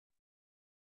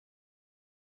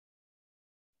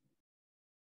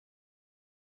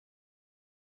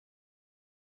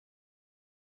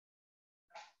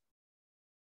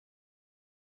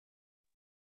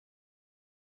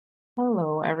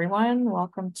Hello, everyone.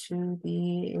 Welcome to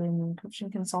the Encryption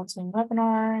Consulting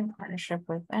webinar in partnership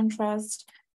with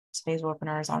Entrust. Today's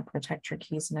webinar is on Protect Your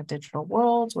Keys in a Digital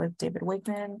World with David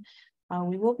Wakeman.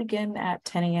 We will begin at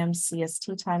 10 a.m.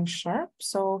 CST time sharp,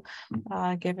 so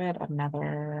give it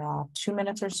another 2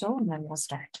 minutes or so, and then we'll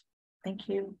start. Thank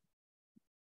you.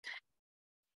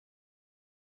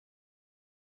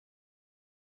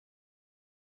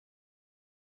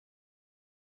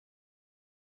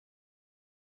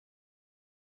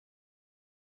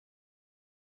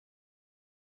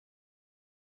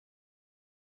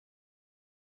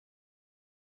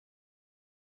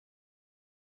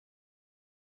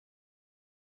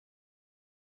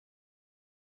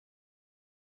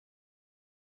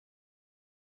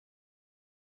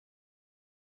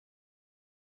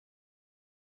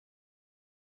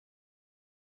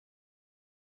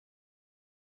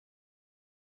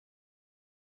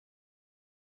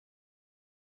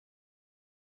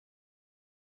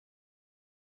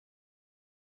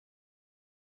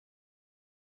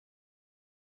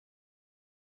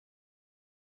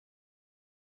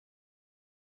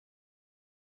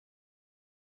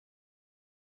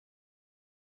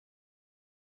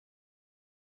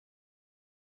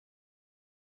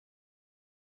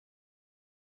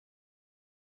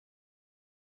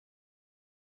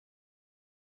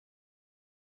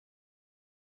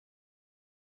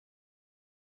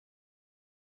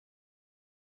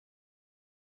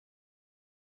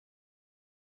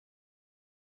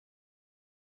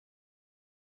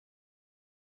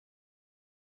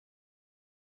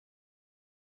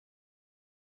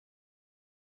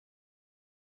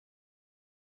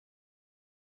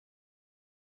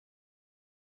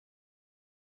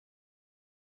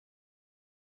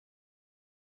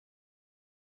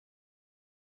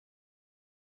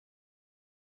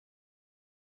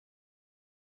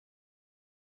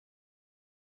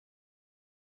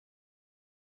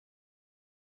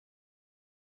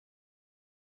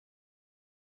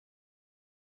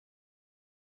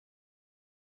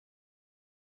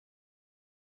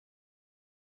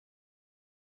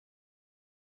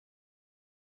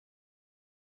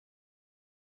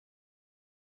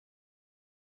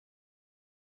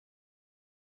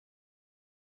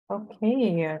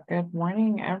 Okay, good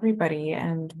morning, everybody,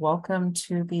 and welcome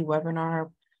to the webinar,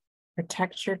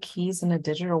 Protect Your Keys in a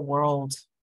Digital World.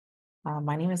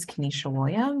 My name is Kenesha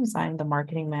Williams. I'm the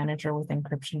marketing manager with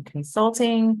Encryption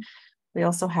Consulting. We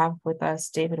also have with us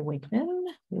David Wakeman,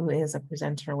 who is a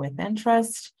presenter with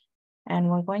Entrust. And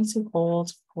we're going to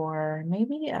hold for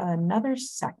maybe another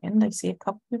second. I see a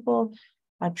couple people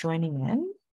joining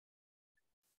in.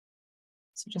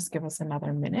 So just give us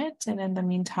another minute. And in the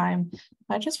meantime,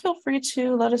 just feel free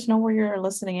to let us know where you're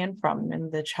listening in from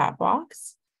in the chat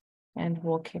box. And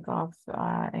we'll kick off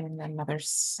in another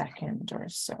second or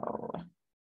so.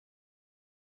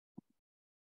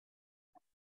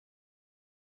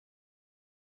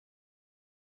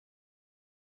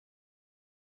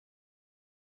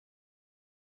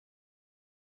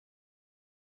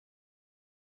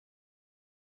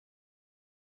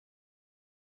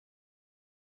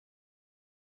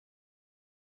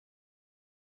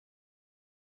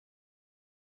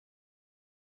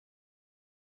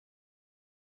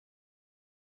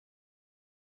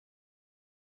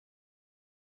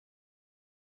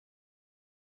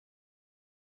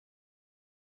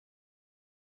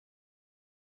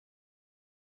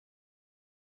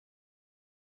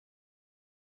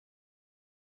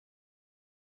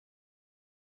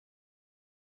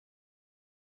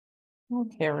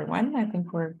 Okay, everyone, I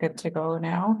think we're good to go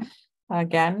now.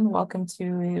 Again, welcome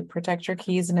to Protect Your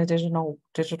Keys in a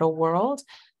Digital World.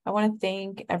 I want to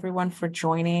thank everyone for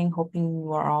joining, hoping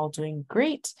you are all doing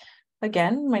great.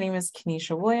 Again, my name is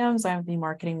Kenesha Williams. I'm the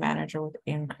marketing manager with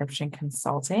Encryption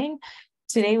Consulting.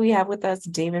 Today we have with us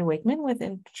David Wakeman with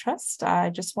Entrust. I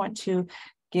just want to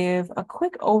give a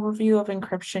quick overview of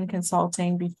Encryption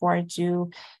Consulting before I do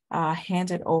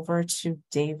hand it over to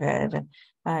David.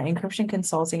 Encryption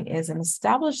Consulting is an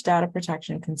established data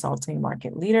protection consulting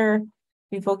market leader.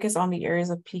 We focus on the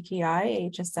areas of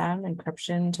PKI, HSM,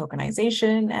 encryption,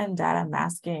 tokenization, and data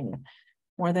masking.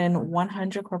 More than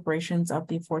 100 corporations of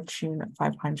the Fortune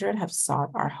 500 have sought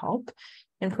our help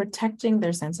in protecting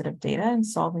their sensitive data and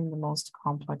solving the most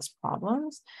complex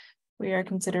problems. We are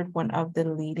considered one of the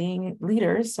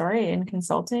leaders in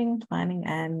consulting, planning,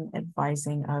 and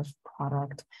advising of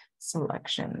product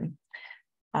selection.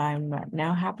 I'm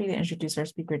now happy to introduce our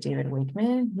speaker, David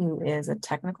Wakeman, who is a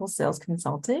technical sales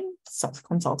consultant,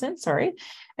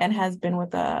 and has been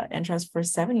with Entrust for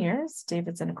 7 years.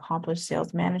 David's an accomplished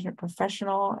sales management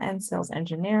professional and sales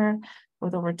engineer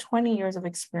with over 20 years of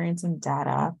experience in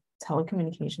data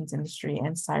telecommunications industry,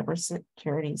 and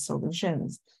cybersecurity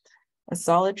solutions. A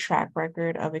solid track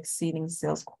record of exceeding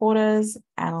sales quotas,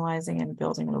 analyzing and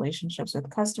building relationships with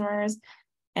customers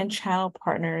and channel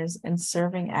partners, and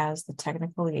serving as the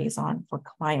technical liaison for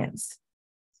clients.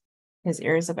 His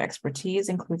areas of expertise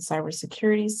include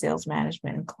cybersecurity, sales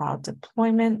management, and cloud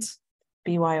deployment,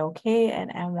 BYOK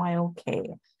and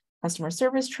MYOK, customer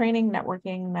service training,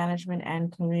 networking, management,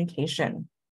 and communication.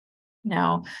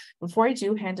 Now, before I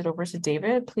do hand it over to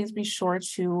David, please be sure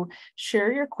to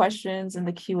share your questions in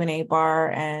the Q&A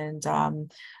bar. And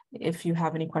if you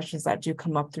have any questions that do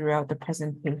come up throughout the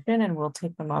presentation, and we'll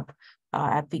take them up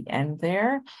at the end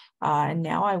there. And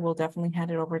now I will definitely hand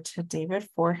it over to David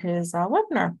for his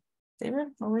webinar. David,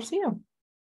 over to you.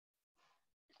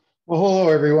 Well, hello,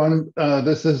 everyone.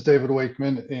 This is David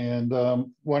Wakeman, and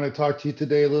want to talk to you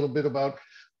today a little bit about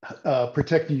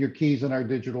protecting your keys in our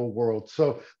digital world.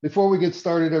 So before we get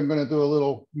started, I'm going to do a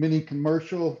little mini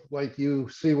commercial like you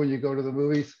see when you go to the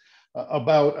movies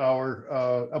about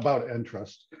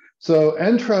Entrust. So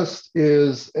Entrust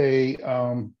is a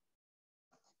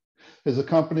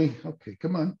company. Okay,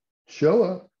 come on, show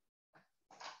up.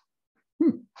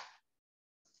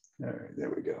 All right, there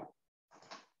we go.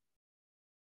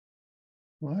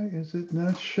 Why is it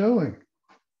not showing?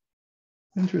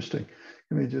 Interesting.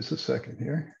 Give me just a second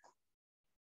here.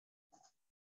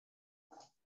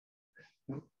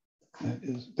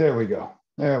 There we go.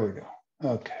 There we go.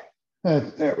 Okay.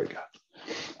 There we go.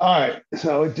 All right.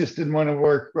 So it just didn't want to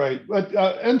work right. But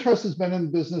Entrust has been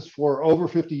in business for over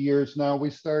 50 years now.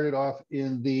 We started off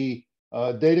in the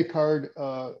data card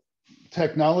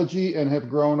technology and have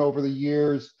grown over the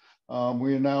years.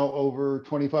 We are now over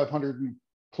 2,500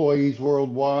 employees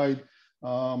worldwide,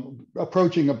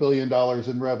 approaching $1 billion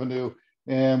in revenue,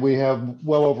 and we have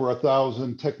well over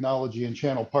 1,000 technology and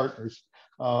channel partners.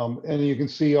 And you can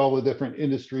see all the different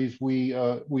industries we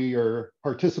are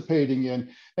participating in,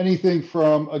 anything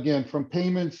from, again, from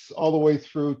payments all the way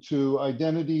through to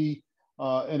identity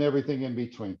and everything in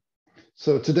between.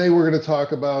 So today we're going to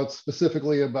talk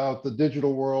specifically about the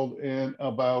digital world and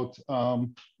about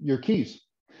your keys.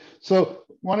 So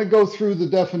I want to go through the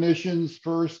definitions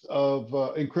first of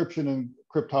encryption and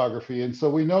cryptography. And so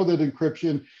we know that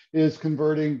encryption is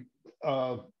converting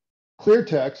clear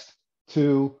text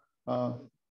to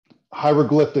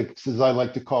hieroglyphics, as I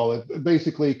like to call it,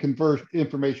 basically convert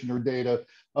information or data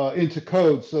into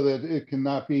code so that it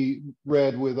cannot be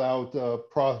read without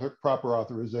proper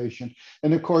authorization.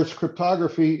 And of course,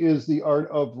 cryptography is the art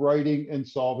of writing and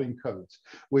solving codes,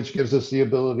 which gives us the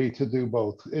ability to do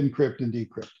both, encrypt and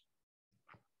decrypt.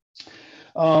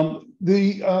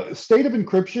 The state of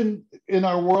encryption in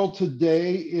our world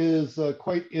today is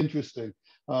quite interesting.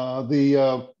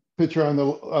 The picture on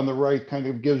the right kind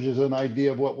of gives you an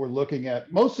idea of what we're looking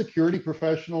at. Most security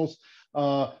professionals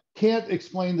can't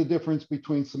explain the difference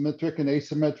between symmetric and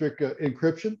asymmetric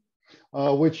encryption,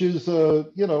 which is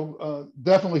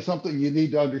definitely something you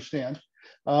need to understand.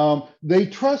 They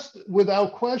trust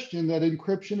without question that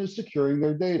encryption is securing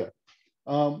their data.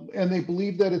 And they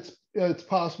believe that it's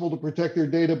possible to protect their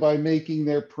data by making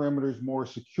their perimeters more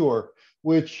secure,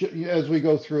 which as we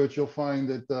go through it, you'll find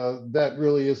that that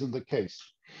really isn't the case.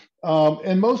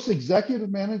 And most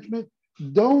executive management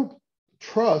don't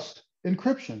trust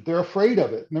encryption. They're afraid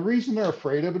of it. And the reason they're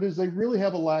afraid of it is they really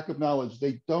have a lack of knowledge.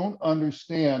 They don't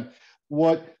understand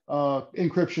what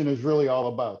encryption is really all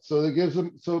about. So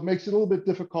it makes it a little bit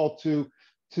difficult to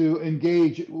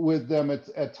engage with them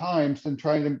at times and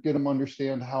trying to get them to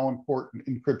understand how important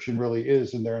encryption really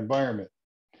is in their environment.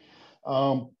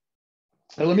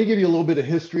 And let me give you a little bit of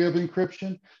history of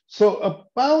encryption. So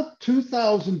about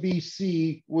 2000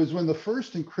 BC was when the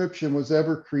first encryption was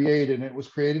ever created, and it was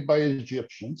created by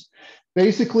Egyptians.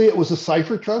 Basically, it was a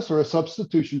cipher trust or a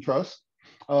substitution trust,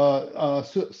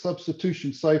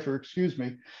 substitution cipher, excuse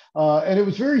me. And it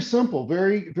was very simple,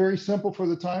 very, very simple for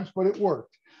the times, but it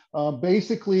worked.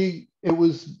 Basically, it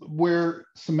was where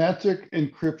symmetric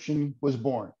encryption was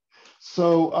born.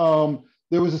 So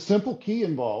there was a simple key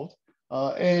involved.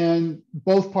 And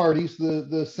both parties,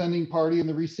 the sending party and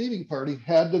the receiving party,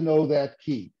 had to know that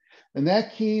key. And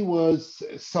that key was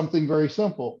something very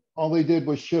simple. All they did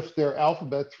was shift their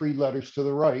alphabet 3 letters to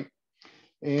the right.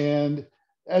 And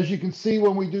as you can see,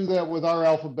 when we do that with our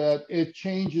alphabet, it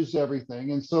changes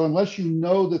everything. And so unless you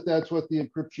know that that's what the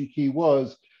encryption key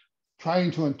was,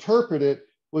 trying to interpret it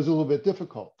was a little bit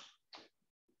difficult.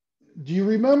 Do you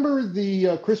remember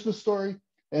the Christmas Story?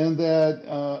 And that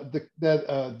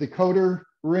decoder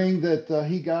ring that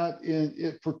he got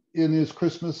in his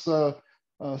Christmas stuff.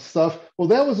 Well,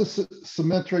 that was a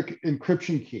symmetric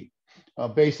encryption key.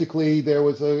 Basically, there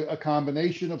was a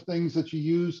combination of things that you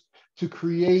use to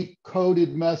create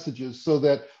coded messages so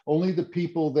that only the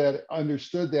people that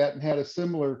understood that and had a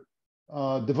similar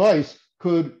device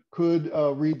could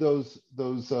read those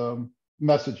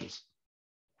messages.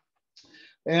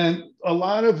 And a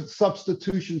lot of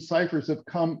substitution ciphers have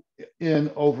come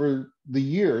in over the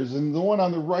years. And the one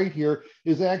on the right here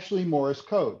is actually Morse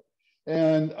code.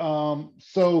 And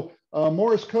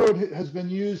Morse code has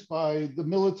been used by the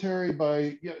military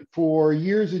for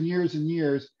years and years and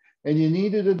years. And you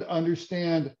needed to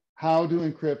understand how to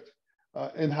encrypt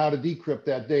and how to decrypt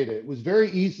that data. It was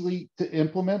very easy to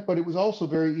implement, but it was also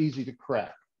very easy to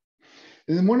crack.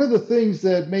 And then one of the things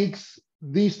that makes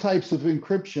these types of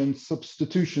encryption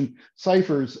substitution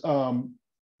ciphers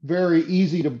very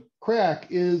easy to crack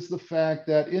is the fact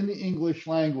that in the English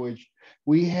language,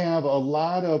 we have a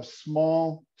lot of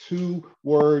small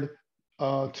two-letter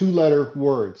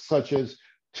words, such as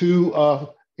to,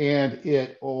 and,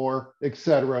 it, or,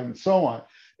 etc., and so on.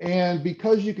 And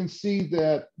because you can see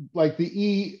that, like, the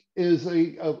E is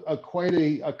quite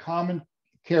a common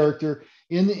character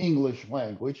in the English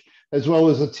language, as well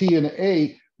as a T and an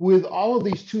A, with all of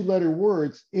these two-letter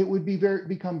words, it would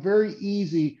become very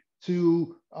easy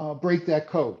to break that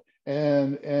code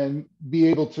and be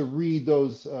able to read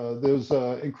those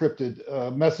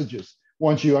encrypted messages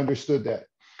once you understood that.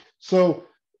 So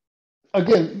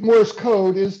again, Morse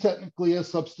code is technically a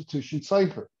substitution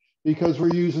cipher because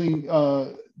we're using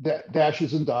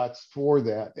dashes and dots for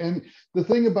that. And the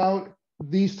thing about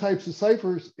these types of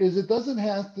ciphers is it doesn't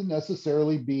have to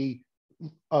necessarily be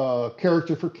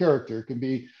character for character. It can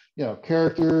be,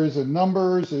 characters and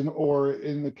numbers, or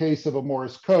in the case of a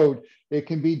Morse code, it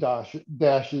can be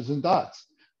dashes and dots.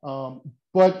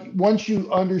 But once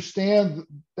you understand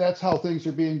that's how things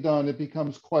are being done, it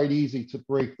becomes quite easy to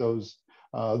break those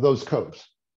codes.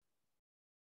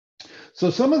 So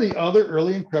some of the other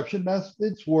early encryption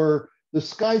methods were the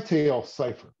Skytail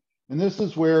cipher. And this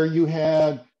is where you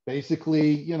had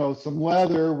basically, some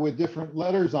leather with different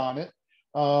letters on it.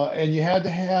 And you had to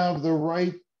have the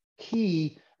right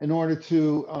key in order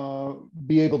to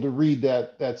be able to read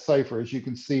that cipher, as you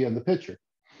can see in the picture.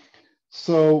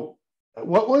 So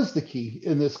what was the key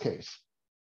in this case?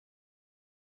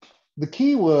 The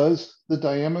key was the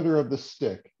diameter of the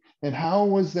stick. And how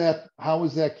was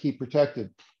that key protected?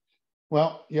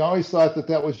 Well, you always thought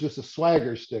that was just a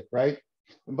swagger stick, right?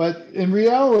 But in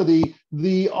reality,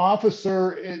 the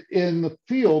officer in the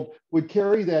field would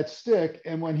carry that stick,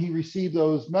 and when he received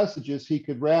those messages, he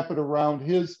could wrap it around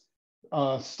his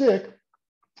stick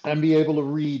and be able to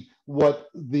read what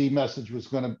the message was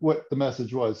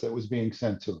that was being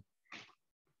sent to him.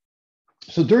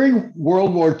 So during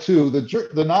World War II,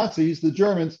 the Nazis, the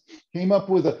Germans, came up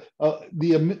with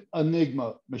the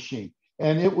Enigma machine.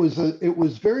 And it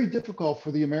was very difficult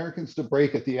for the Americans to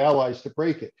break it, the Allies to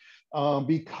break it,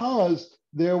 because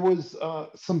there was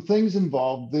some things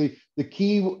involved. The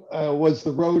key was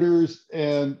the rotors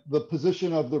and the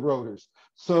position of the rotors.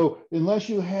 So unless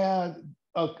you had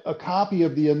a copy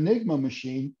of the Enigma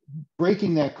machine,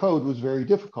 breaking that code was very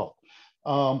difficult.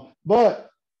 But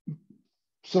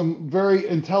some very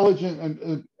intelligent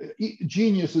and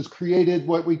geniuses created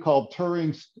what we call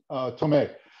Turing's Tome.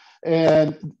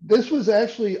 And this was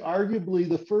actually arguably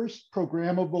the first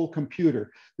programmable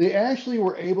computer. They actually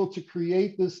were able to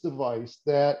create this device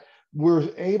that were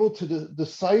able to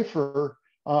decipher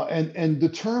and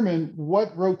determine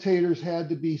what rotators had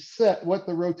to be set,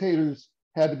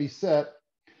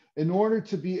 in order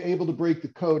to be able to break the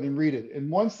code and read it. And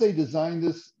once they designed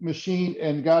this machine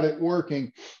and got it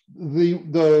working,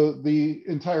 the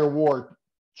entire war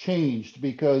changed,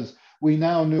 because we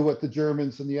now knew what the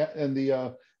Germans and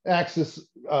the Axis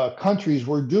countries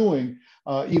were doing,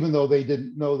 even though they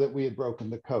didn't know that we had broken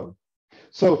the code.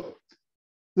 So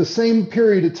the same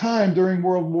period of time during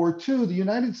World War II, the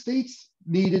United States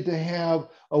needed to have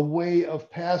a way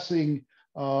of passing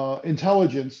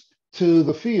intelligence to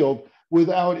the field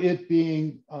without it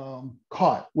being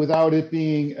caught, without it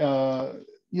being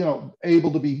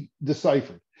able to be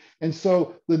deciphered. And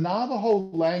so the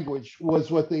Navajo language was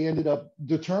what they ended up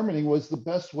determining was the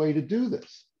best way to do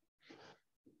this.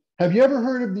 Have you ever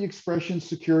heard of the expression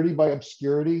security by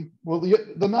obscurity? Well,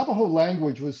 the Navajo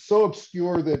language was so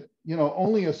obscure that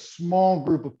only a small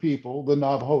group of people, the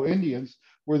Navajo Indians,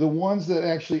 were the ones that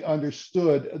actually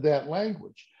understood that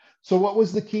language. So what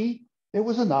was the key? It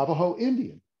was a Navajo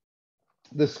Indian.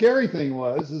 The scary thing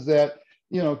is that,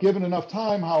 given enough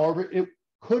time, however, it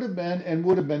could have been and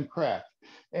would have been cracked.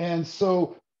 And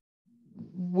so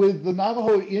with the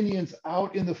Navajo Indians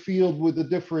out in the field with the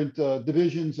different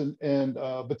divisions and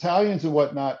battalions and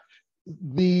whatnot,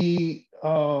 the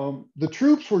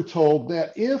troops were told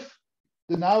that if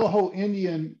the Navajo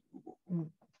Indian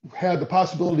had the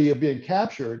possibility of being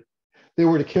captured, they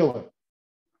were to kill him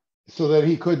so that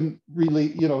he couldn't really,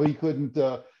 he couldn't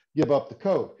give up the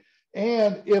code.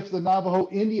 And if the Navajo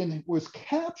Indian was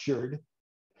captured,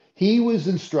 he was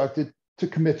instructed to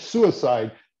commit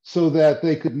suicide so that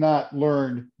they could not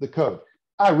learn the code.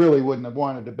 I really wouldn't have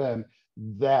wanted to been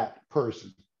that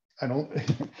person. I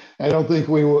don't think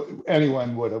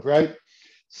anyone would have, right?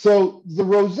 So the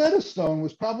Rosetta Stone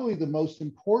was probably the most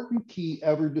important key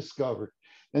ever discovered.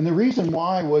 And the reason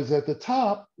why was at the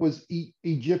top was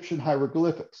Egyptian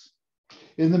hieroglyphics.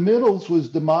 In the middles was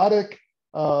Demotic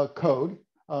code,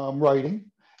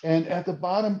 writing, and at the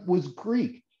bottom was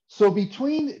Greek. So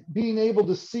between being able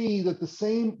to see that the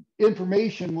same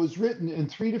information was written in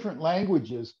 3 different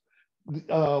languages,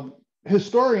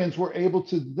 historians were able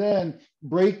to then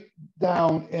break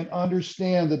down and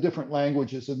understand the different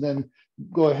languages and then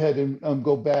go ahead and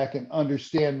go back and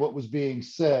understand what was being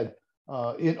said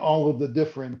in all of the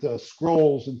different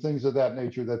scrolls and things of that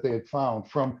nature that they had found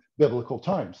from biblical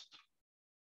times.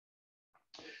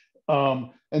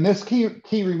 And this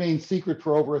key remained secret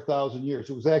for over 1,000 years.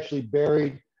 It was actually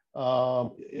buried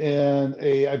in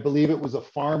I believe it was a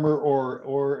farmer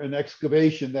or an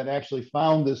excavation that actually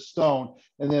found this stone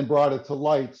and then brought it to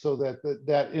light so that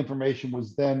that information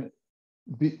was then,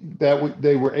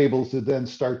 they were able to then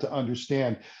start to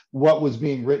understand what was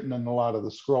being written in a lot of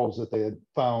the scrolls that they had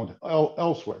found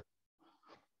elsewhere.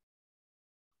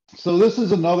 So this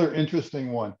is another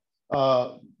interesting one.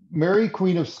 Mary,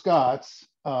 Queen of Scots,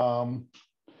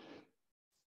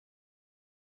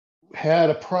 had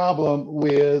a problem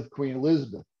with Queen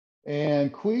Elizabeth, and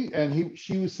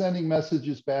she was sending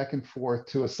messages back and forth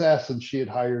to assassins she had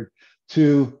hired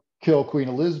to kill Queen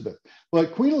Elizabeth.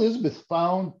 But Queen Elizabeth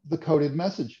found the coded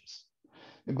messages,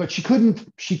 but she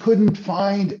couldn't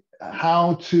find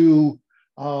how to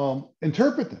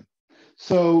interpret them.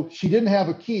 So she didn't have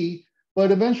a key,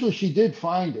 but eventually she did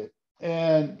find it.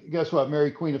 And guess what?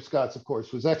 Mary, Queen of Scots, of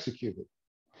course, was executed.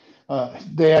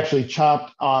 They actually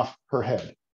chopped off her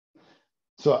head.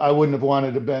 So I wouldn't have wanted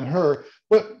to have been her.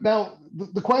 But now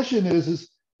the question is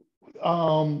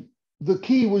the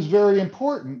key was very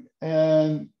important.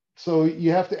 And so you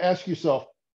have to ask yourself,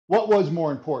 what was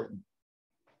more important?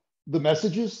 The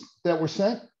messages that were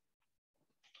sent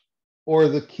or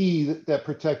the key that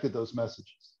protected those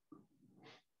messages?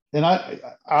 And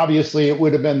obviously it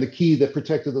would have been the key that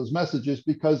protected those messages,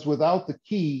 because without the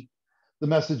key, the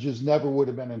messages never would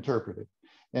have been interpreted.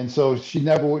 And so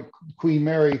Queen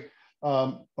Mary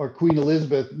or Queen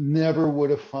Elizabeth never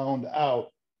would have found out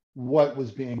what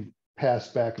was being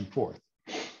passed back and forth.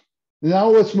 Now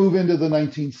let's move into the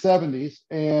 1970s.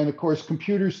 And of course,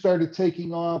 computers started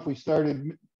taking off. We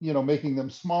started, making them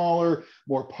smaller,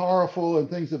 more powerful and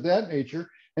things of that nature.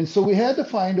 And so we had to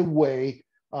find a way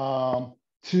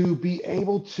to be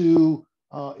able to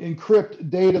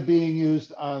encrypt data being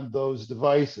used on those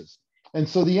devices. And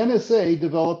so the NSA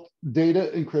developed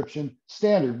data encryption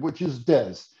standard, which is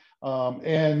DES.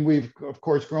 And we've of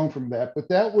course grown from that, but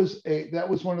that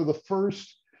was one of the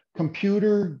first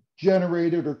computer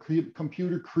generated or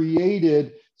computer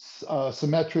created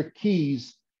symmetric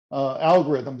keys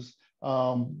algorithms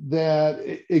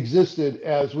that existed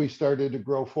as we started to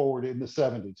grow forward in the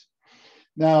 70s.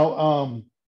 Now,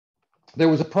 there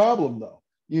was a problem though,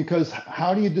 because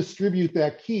how do you distribute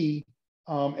that key?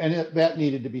 That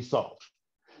needed to be solved.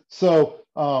 So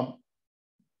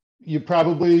you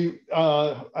probably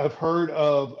have heard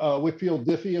of Whitfield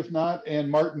Diffie, if not, and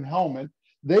Martin Hellman.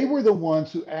 They were the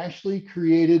ones who actually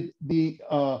created the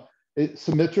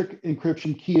symmetric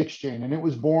encryption key exchange, and it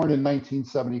was born in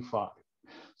 1975.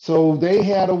 So they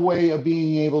had a way of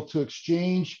being able to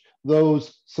exchange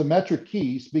those symmetric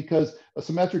keys, because a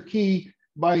symmetric key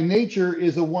by nature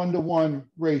is a 1-to-1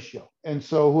 ratio. And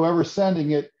so whoever's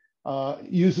sending it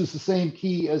uses the same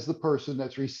key as the person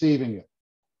that's receiving it.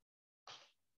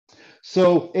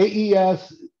 So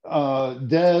AES,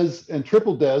 DES, and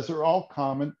triple DES are all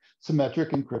common symmetric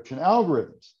encryption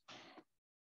algorithms.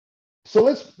 So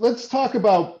let's talk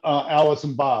about Alice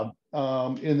and Bob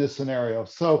in this scenario.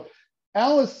 So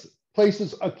Alice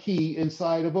places a key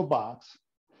inside of a box.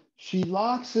 She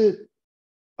locks it,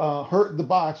 the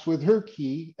box with her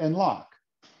key and lock,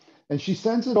 and she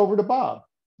sends it over to Bob.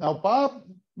 Now Bob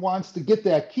wants to get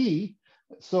that key.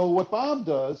 So what Bob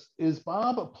does is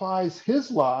Bob applies his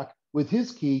lock with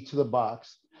his key to the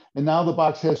box. And now the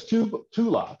box has two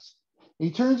locks.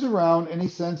 He turns around and he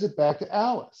sends it back to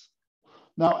Alice.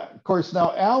 Now, of course,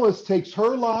 now Alice takes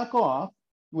her lock off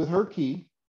with her key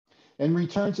and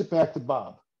returns it back to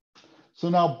Bob. So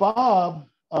now Bob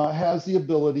has the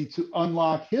ability to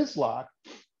unlock his lock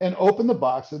and open the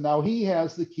box. And now he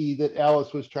has the key that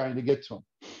Alice was trying to get to him.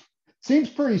 Seems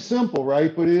pretty simple,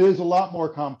 right? But it is a lot more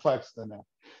complex than that.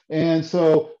 And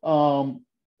so,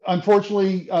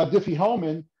 unfortunately,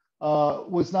 Diffie-Hellman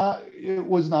it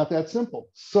was not that simple.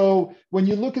 So when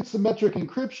you look at symmetric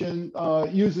encryption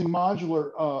using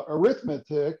modular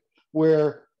arithmetic,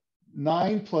 where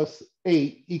 9 plus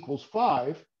 8 equals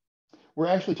 5, we're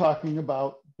actually talking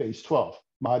about base 12,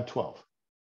 mod 12.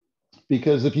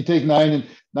 Because if you take 9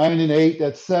 and 8,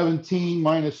 that's 17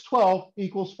 minus 12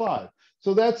 equals 5.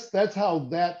 So that's how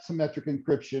that symmetric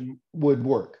encryption would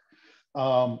work.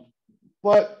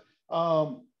 But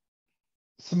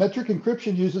symmetric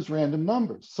encryption uses random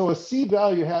numbers. So a C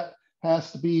value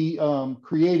has to be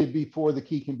created before the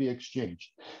key can be exchanged.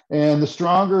 And the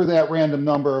stronger that random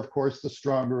number, of course, the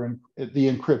stronger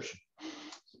the encryption.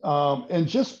 And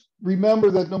just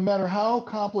remember that no matter how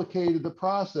complicated the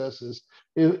process is,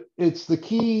 it's the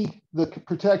key, the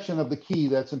protection of the key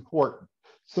that's important.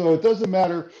 So it doesn't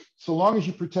matter, so long as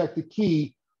you protect the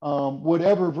key,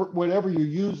 whatever you're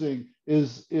using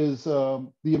is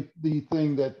the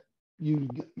thing that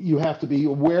you have to be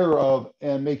aware of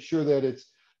and make sure that it's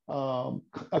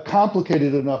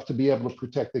complicated enough to be able to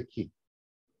protect the key.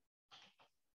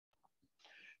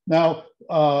 Now,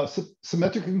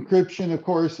 symmetric encryption, of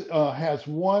course, has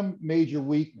one major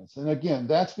weakness. And again,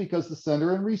 that's because the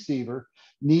sender and receiver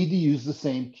need to use the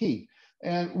same key.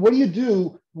 And what do you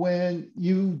do when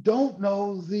you don't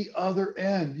know the other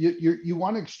end? You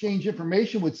want to exchange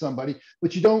information with somebody,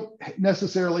 but you don't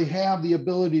necessarily have the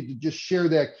ability to just share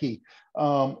that key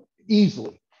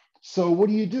easily. So what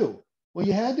do? Well,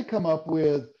 you had to come up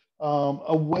with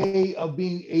a way of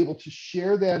being able to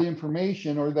share that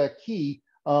information or that key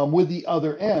with the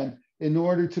other end in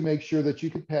order to make sure that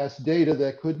you could pass data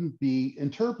that couldn't be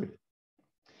interpreted.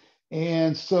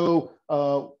 And so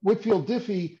Whitfield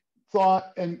Diffie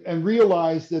thought and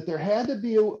realized that there had to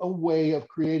be a way of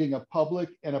creating a public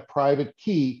and a private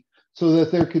key so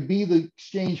that there could be the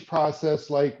exchange process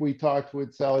like we talked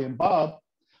with Sally and Bob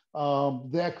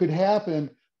that could happen,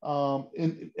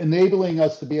 enabling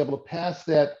us to be able to pass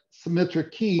that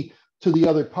symmetric key to the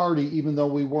other party, even though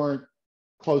we weren't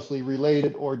closely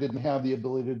related or didn't have the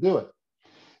ability to do it.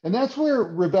 And that's where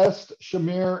Rivest,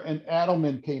 Shamir, and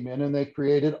Adelman came in, and they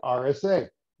created RSA,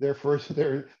 their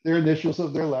initials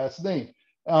of their last name.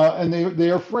 And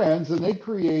they are friends, and they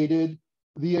created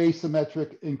the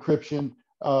asymmetric encryption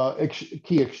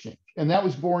key exchange. And that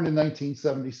was born in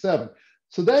 1977.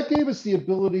 So that gave us the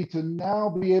ability to now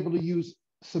be able to use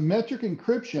symmetric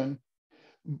encryption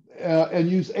and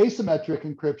use asymmetric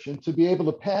encryption to be able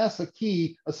to pass a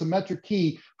symmetric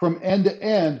key from end to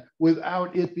end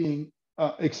without it being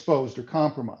exposed or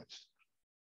compromised.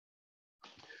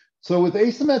 So with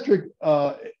asymmetric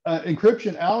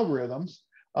encryption algorithms,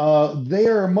 they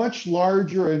are much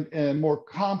larger and more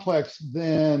complex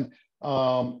than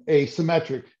a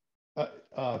symmetric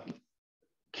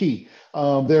key.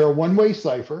 They're a one-way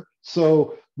cipher.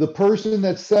 So the person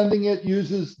that's sending it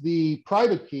uses the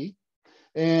private key,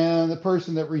 and the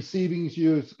person that receiving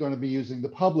is going to be using the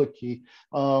public key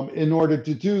in order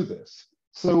to do this.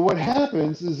 So what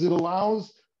happens is it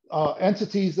allows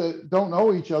entities that don't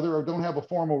know each other or don't have a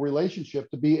formal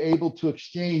relationship to be able to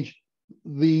exchange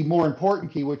the more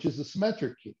important key, which is the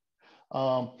symmetric key.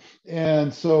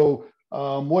 And so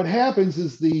what happens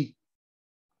is the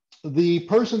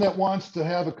person that wants to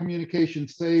have a communication,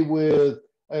 say with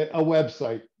a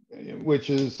website, which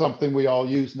is something we all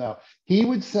use now, he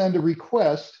would send a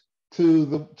request to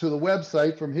the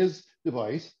website from his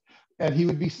device, and he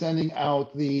would be sending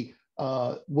out the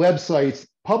website's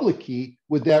public key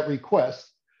with that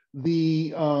request,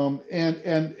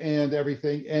 and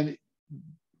everything, and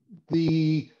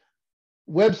the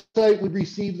website would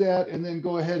receive that and then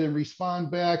go ahead and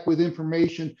respond back with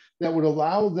information that would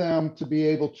allow them to be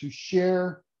able to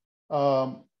share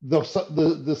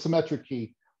the symmetric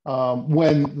key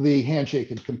when the handshake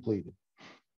had completed.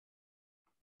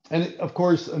 And of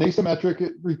course, an asymmetric,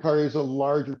 it requires a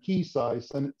larger key size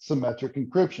than symmetric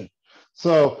encryption.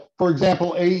 So for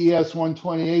example, AES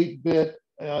 128-bit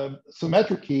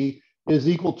symmetric key is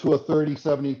equal to a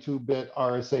 3072-bit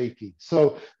RSA key.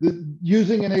 So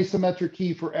using an asymmetric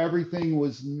key for everything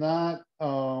was not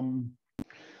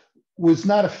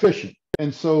efficient.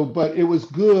 And so, but it was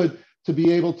good to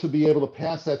be able to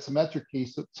pass that symmetric key.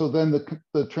 So then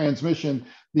the transmission,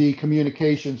 the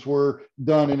communications were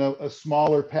done in a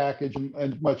smaller package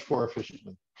and much more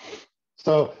efficiently.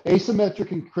 So asymmetric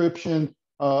encryption,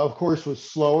 of course, was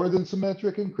slower than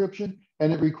symmetric encryption,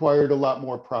 and it required a lot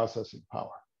more processing power.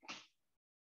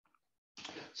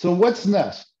 So what's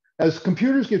next? As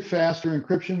computers get faster,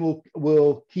 encryption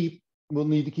will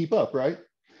need to keep up, right?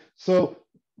 So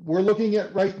we're looking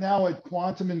at right now at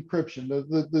quantum encryption.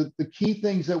 The key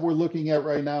things that we're looking at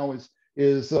right now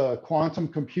is quantum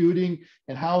computing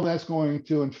and how that's going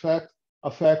to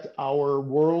affect our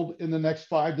world in the next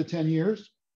 5 to 10 years.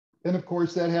 And of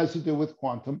course, that has to do with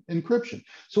quantum encryption.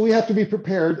 So we have to be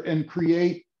prepared and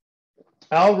create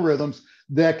algorithms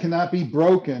that cannot be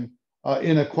broken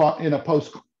in a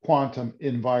post-quantum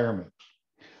environment.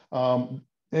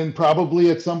 And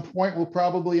probably at some point, we'll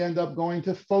probably end up going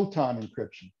to photon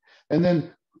encryption, and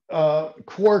then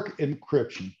quark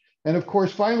encryption. And of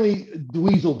course, finally,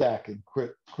 Dweezildack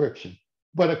encryption.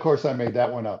 But of course, I made that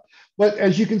one up. But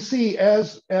as you can see,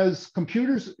 as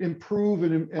computers improve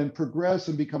and progress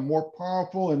and become more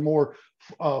powerful and more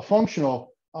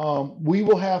functional, we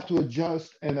will have to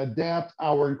adjust and adapt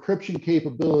our encryption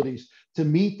capabilities to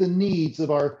meet the needs of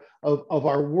our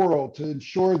world, to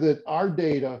ensure that our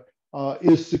data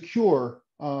is secure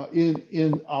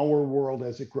in our world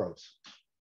as it grows.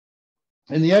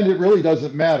 In the end, it really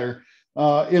doesn't matter.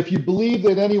 If you believe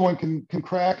that anyone can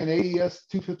crack an AES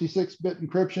 256-bit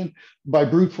encryption by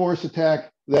brute force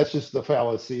attack, that's just the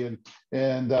fallacy.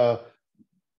 And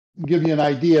give you an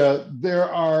idea,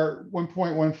 there are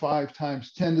 1.15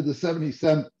 times 10 to the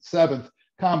 77th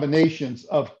combinations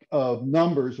of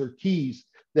numbers or keys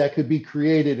that could be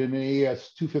created in an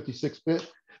AES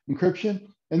 256-bit encryption.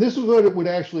 And this is what it would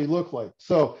actually look like.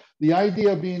 So the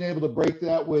idea of being able to break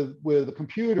that with a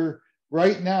computer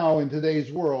right now in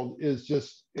today's world is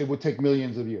just, it would take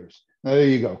millions of years. Now, there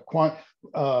you go.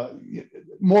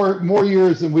 More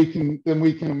years than we can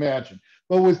imagine.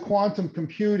 But with quantum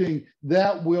computing,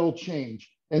 that will change.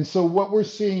 And so what we're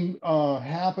seeing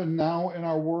happen now in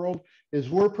our world is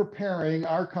we're preparing,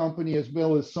 our company as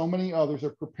well as so many others are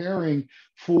preparing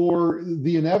for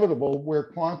the inevitable, where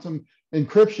quantum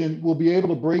encryption will be able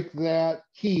to break that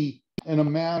key in a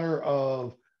matter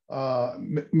of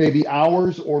maybe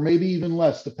hours or maybe even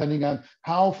less, depending on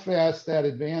how fast that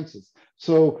advances.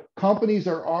 So companies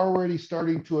are already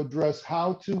starting to address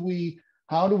how do we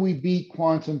beat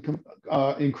quantum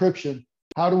encryption?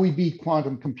 How do we beat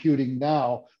quantum computing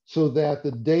now so that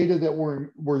the data that we're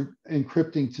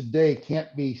encrypting today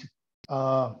can't be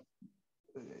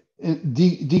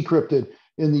decrypted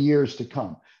in the years to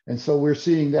come? And so we're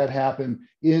seeing that happen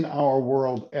in our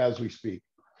world as we speak.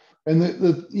 And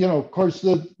of course,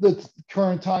 the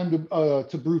current time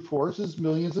to brute force is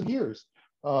millions of years.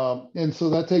 And so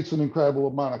that takes an incredible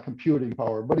amount of computing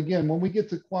power. But again, when we get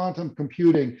to quantum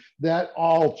computing, that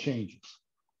all changes.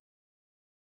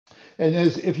 And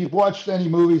if you've watched any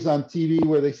movies on TV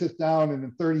where they sit down and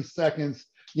in 30 seconds,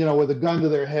 with a gun to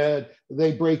their head,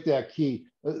 they break that key,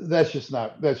 that's just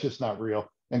not real.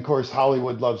 And of course,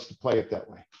 Hollywood loves to play it that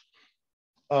way.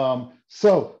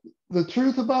 So the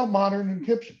truth about modern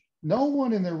encryption, no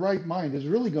one in their right mind is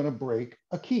really going to break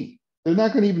a key. They're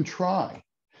not going to even try.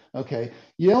 Okay,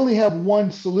 you only have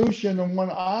one solution and one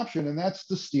option, and that's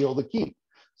to steal the key.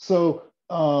 So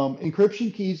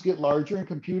encryption keys get larger and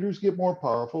computers get more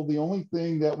powerful. The only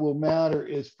thing that will matter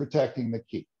is protecting the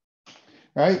key,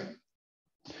 right?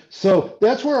 So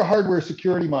that's where a hardware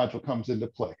security module comes into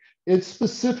play. It's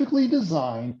specifically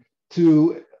designed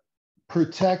to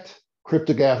protect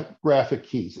cryptographic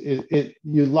keys.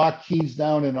 You lock keys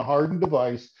down in a hardened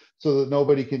device so that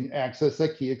nobody can access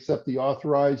that key except the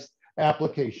authorized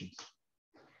applications.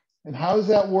 And how does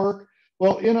that work?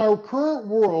 Well, in our current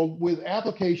world with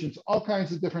applications, all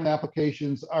kinds of different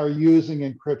applications are using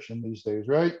encryption these days,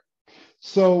 right?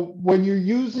 So when you're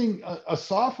using a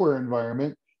software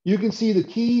environment, you can see the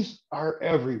keys are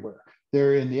everywhere.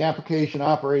 They're in the application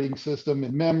operating system,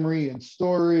 in memory, in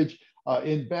storage,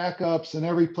 in backups, and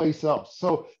every place else.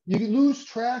 So you can lose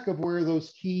track of where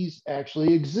those keys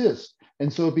actually exist.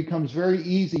 And so it becomes very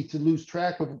easy to lose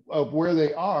track of where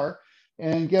they are.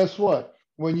 And guess what?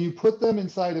 When you put them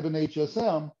inside of an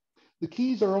HSM, the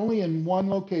keys are only in one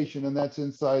location, and that's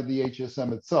inside the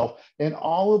HSM itself. And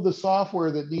all of the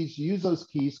software that needs to use those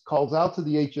keys calls out to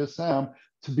the HSM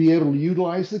to be able to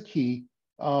utilize the key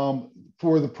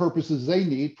for the purposes they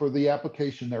need for the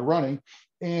application they're running.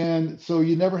 And so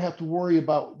you never have to worry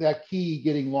about that key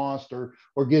getting lost or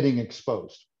getting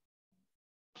exposed.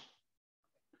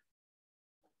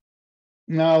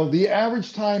 Now, the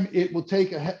average time it will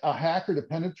take a hacker to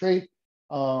penetrate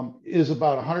is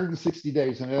about 160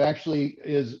 days, and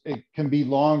it can be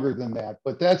longer than that,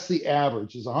 but that's the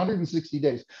average, is 160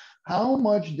 days. How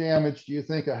much damage do you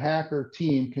think a hacker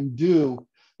team can do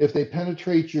if they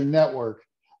penetrate your network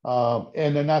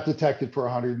and they're not detected for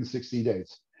 160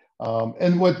 days?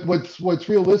 And what's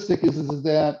realistic is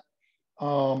that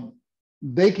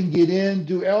they can get in,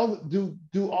 do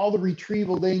all the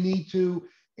retrieval they need to,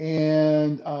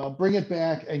 and bring it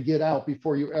back and get out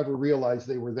before you ever realize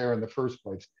they were there in the first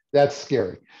place. That's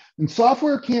scary. And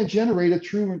software can't generate a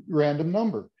true random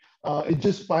number,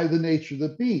 just by the nature of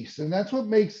the beast. And that's what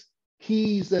makes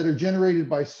keys that are generated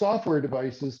by software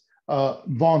devices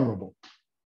vulnerable.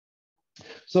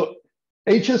 So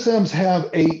HSMs have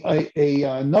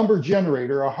a number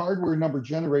generator, a hardware number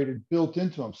generator built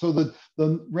into them. So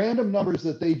the random numbers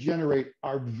that they generate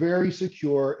are very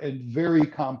secure and very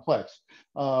complex,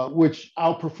 which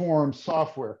outperforms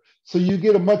software. So you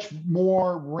get a much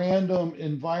more random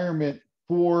environment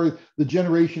for the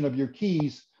generation of your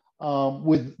keys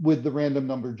with the random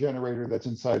number generator that's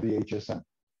inside the HSM.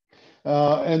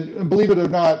 And believe it or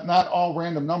not all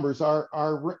random numbers aren't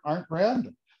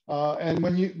random. And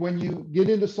when you get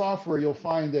into software, you'll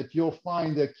find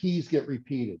that keys get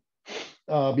repeated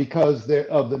because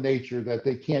of the nature that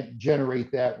they can't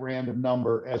generate that random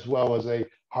number as well as a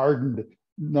hardened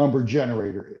number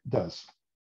generator does.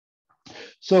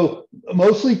 So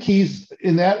mostly keys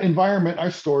in that environment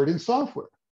are stored in software,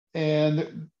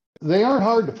 and they aren't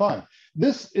hard to find.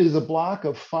 This is a block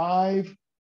of five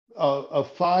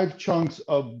chunks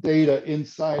of data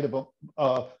inside of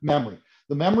a memory.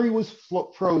 The memory was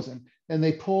frozen, and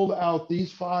they pulled out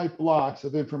these 5 blocks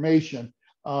of information,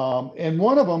 and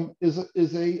one of them is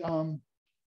an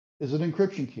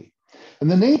encryption key.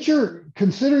 And the nature,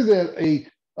 consider that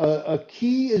a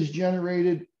key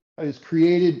is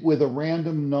created with a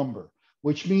random number,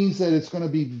 which means that it's going to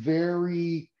be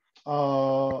very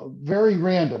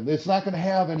random. It's not going to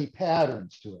have any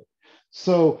patterns to it.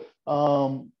 So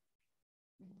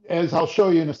as I'll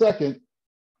show you in a second,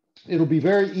 it'll be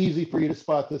very easy for you to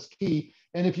spot this key.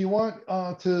 And if you want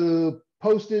to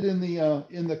post it in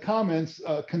the comments,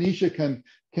 Kanisha can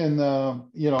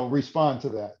respond to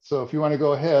that. So if you want to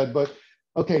go ahead, but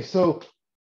okay. So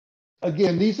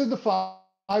again, these are the 5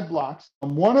 blocks.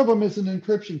 One of them is an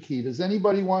encryption key. Does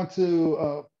anybody want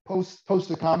to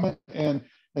post a comment and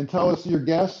tell us your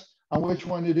guess on which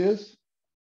one it is?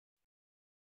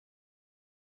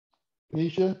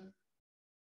 Kanisha?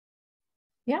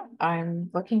 Yeah, I'm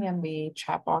looking in the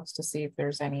chat box to see if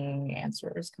there's any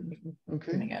answers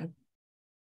coming in.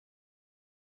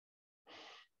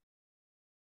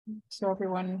 So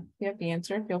everyone, if you have the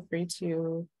answer, feel free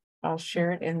to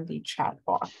share it in the chat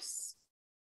box.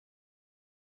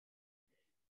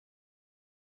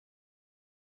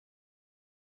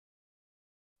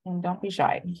 And don't be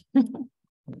shy.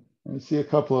 I see a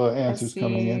couple of answers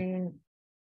coming in.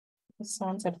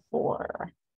 Someone said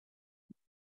 4.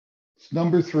 It's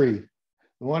number 3, the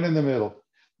one in the middle.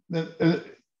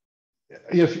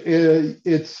 If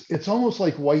it's almost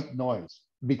like white noise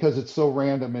because it's so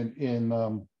random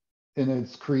in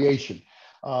its creation.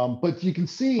 But you can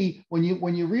see when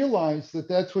you realize that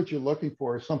that's what you're looking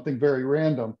for, something very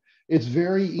random, it's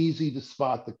very easy to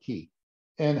spot the key.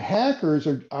 And hackers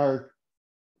are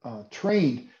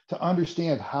trained to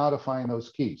understand how to find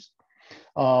those keys.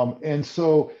 And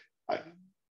so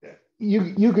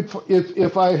you could,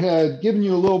 if I had given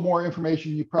you a little more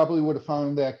information, you probably would have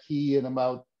found that key in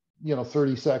about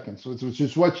 30 seconds, which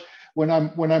is what when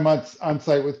I'm on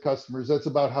site with customers, that's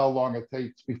about how long it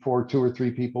takes before 2 or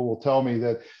 3 people will tell me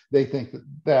that they think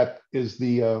that is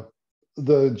the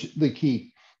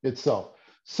key itself.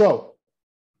 So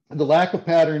the lack of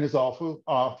pattern is also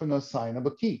often a sign of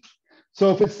a key. So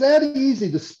if it's that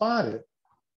easy to spot it,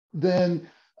 then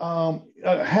a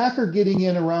hacker getting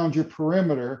in around your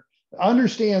perimeter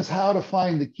understands how to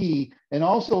find the key and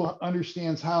also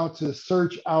understands how to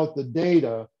search out the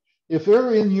data. If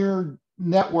they're in your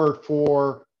network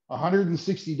for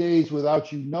 160 days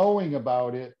without you knowing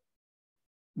about it,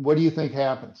 what do you think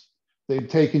happens? They've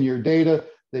taken your data,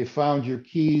 they found your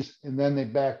keys, and then they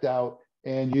backed out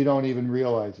and you don't even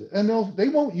realize it. And they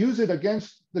won't use it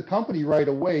against the company right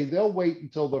away. They'll wait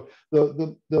until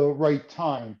the right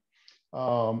time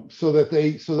so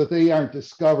that they aren't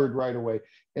discovered right away.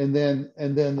 And then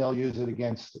they'll use it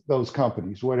against those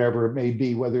companies, whatever it may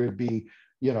be, whether it be,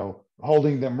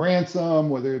 holding them ransom,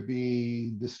 whether it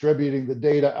be distributing the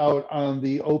data out on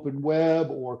the open web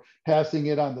or passing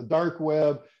it on the dark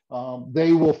web.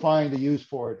 They will find a use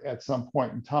for it at some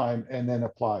point in time and then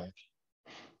apply it.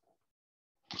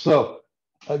 So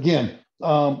again,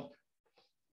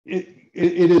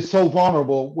 it is so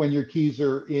vulnerable when your keys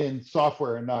are in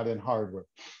software and not in hardware.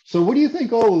 So what do you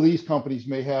think all of these companies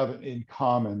may have in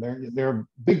common? They're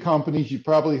big companies. You've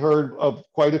probably heard of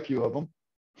quite a few of them.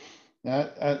 And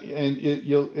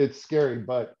it's scary,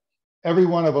 but every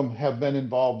one of them have been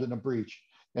involved in a breach,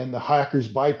 and the hackers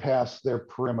bypass their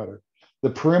perimeter.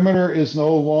 The perimeter is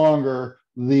no longer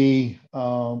the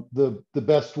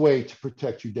best way to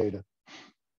protect your data.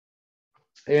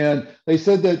 And they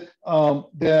said that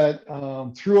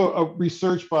through a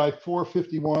research by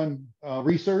 451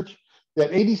 Research,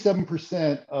 that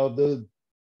 87% of the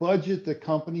budget that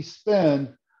companies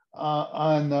spend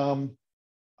on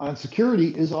security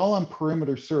is all on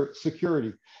perimeter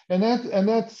security, and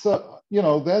that's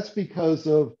that's because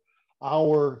of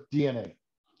our DNA.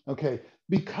 Okay,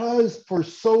 because for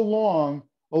so long,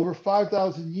 over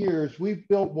 5,000 years, we've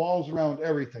built walls around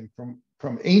everything from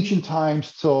ancient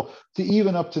times to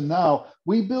even up to now.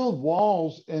 We build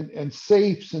walls and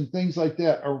safes and things like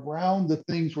that around the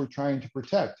things we're trying to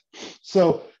protect.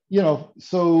 So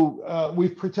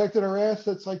we've protected our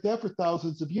assets like that for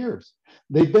thousands of years.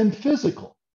 They've been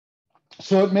physical.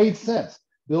 So it made sense.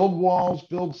 Build walls,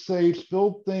 build safes,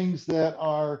 build things that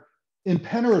are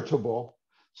impenetrable.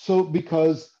 So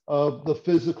because of the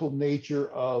physical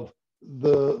nature of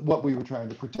what we were trying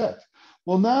to protect.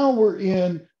 Well, now we're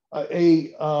in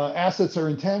assets are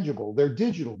intangible. They're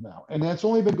digital now. And that's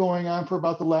only been going on for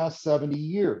about the last 70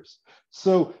 years.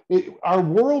 So our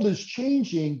world is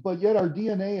changing, but yet our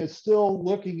DNA is still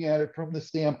looking at it from the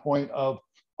standpoint of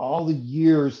all the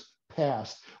years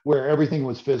past where everything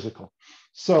was physical.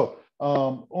 So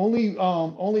only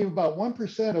about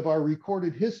 1% of our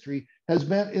recorded history has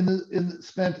been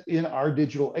spent in our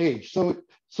digital age. So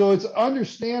it's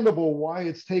understandable why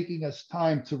it's taking us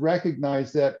time to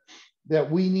recognize that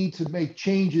we need to make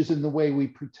changes in the way we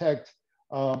protect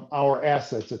our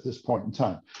assets at this point in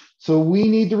time. So we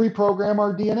need to reprogram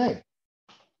our DNA.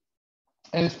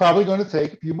 And it's probably going to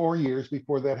take a few more years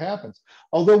before that happens.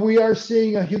 Although we are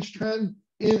seeing a huge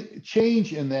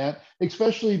change in that,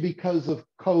 especially because of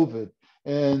COVID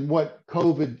and what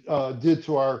COVID did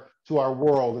to our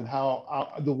world, and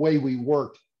how the way we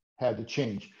worked had to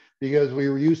change, because we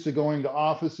were used to going to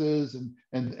offices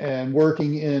and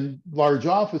working in large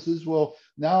offices. Well,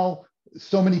 now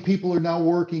so many people are now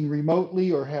working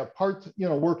remotely or have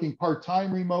working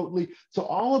part-time remotely. So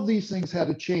all of these things had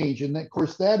to change. And of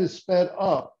course, that has sped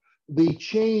up the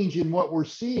change in what we're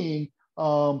seeing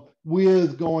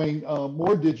with going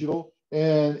more digital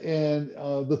and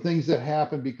the things that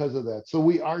happen because of that. So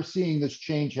we are seeing this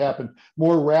change happen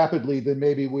more rapidly than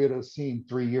maybe we would have seen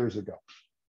 3 years ago.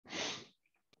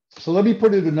 So let me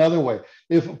put it another way.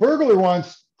 If a burglar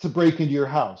wants to break into your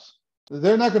house,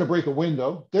 they're not going to break a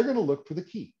window. They're going to look for the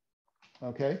key.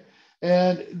 Okay.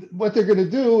 And what they're going to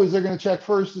do is they're going to check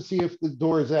first to see if the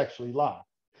door is actually locked.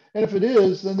 And if it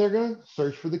is, then they're going to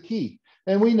search for the key.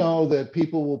 And we know that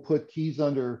people will put keys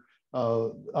under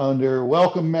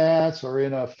welcome mats or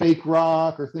in a fake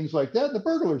rock or things like that. The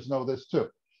burglars know this too.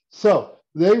 So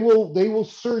they will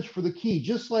search for the key,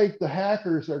 just like the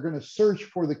hackers are going to search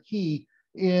for the key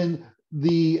in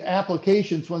the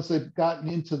applications. Once they've gotten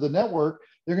into the network,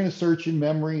 they're going to search in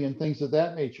memory and things of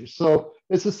that nature. So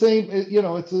it's the same,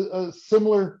 it's a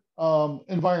similar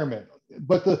environment.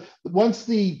 But once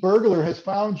the burglar has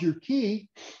found your key,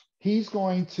 he's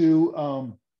going to,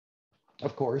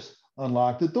 of course,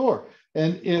 unlock the door.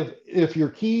 And if your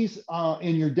keys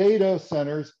in your data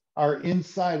centers are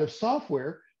inside of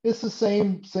software, it's the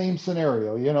same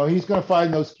scenario. He's going to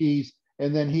find those keys,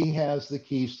 and then he has the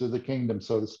keys to the kingdom,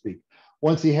 so to speak.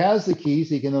 Once he has the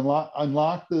keys, he can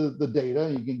unlock the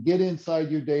data. You can get inside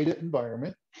your data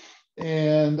environment,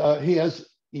 and he has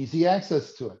easy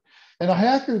access to it. And a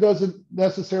hacker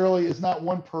is not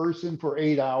one person for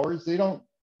 8 hours. They don't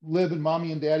live in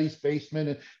mommy and daddy's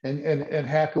basement and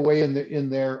hack away in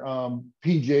their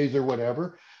PJs or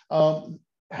whatever.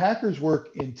 Hackers work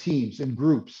in teams, in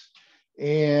groups,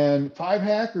 and 5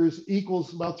 hackers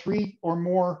equals about 3 or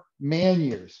more man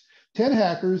years. 10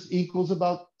 hackers equals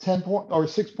about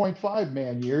 6.5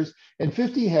 man years, and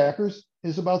 50 hackers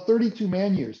is about 32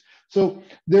 man years. So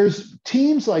there's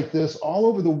teams like this all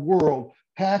over the world,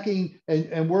 hacking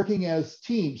and working as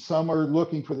teams. Some are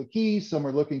looking for the keys, some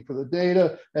are looking for the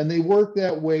data, and they work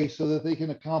that way so that they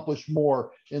can accomplish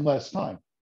more in less time.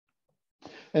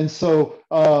 And so,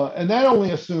 and that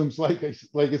only assumes, like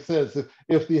it says,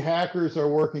 if the hackers are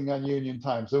working on union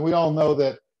times. And we all know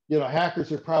that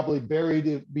hackers are probably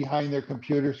buried behind their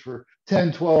computers for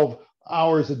 10, 12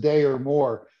 hours a day or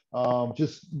more,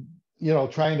 just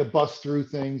trying to bust through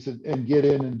things and get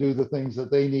in and do the things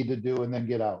that they need to do and then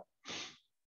get out.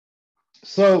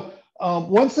 So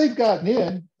once they've gotten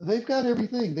in, they've got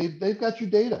everything. They've got your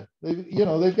data.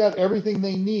 They've got everything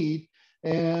they need.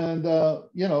 And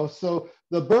so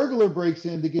the burglar breaks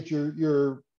in to get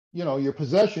your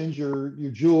possessions,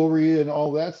 your jewelry and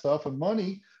all that stuff and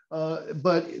money.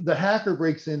 But the hacker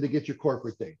breaks in to get your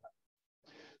corporate data.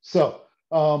 So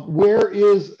where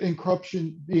is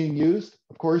encryption being used?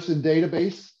 Of course, in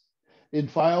database, in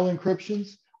file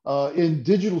encryptions, in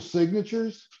digital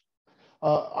signatures.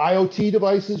 IoT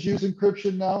devices use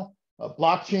encryption now,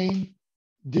 blockchain,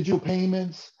 digital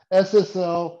payments,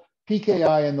 SSL,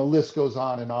 PKI, and the list goes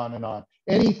on and on and on.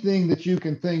 Anything that you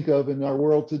can think of in our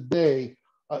world today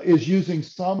is using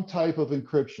some type of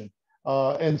encryption.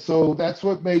 And so that's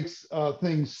what makes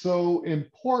things so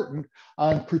important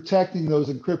on protecting those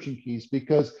encryption keys,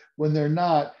 because when they're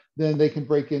not, then they can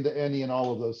break into any and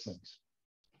all of those things.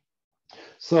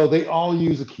 So they all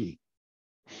use a key.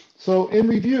 So in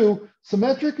review,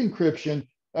 symmetric encryption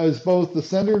is both the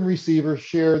sender and receiver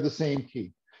share the same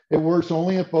key. It works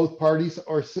only if both parties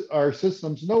or our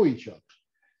systems know each other.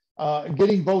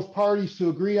 Getting both parties to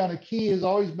agree on a key has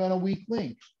always been a weak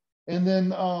link. And then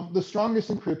the strongest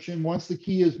encryption, once the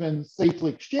key has been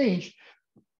safely exchanged,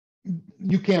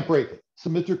 you can't break it.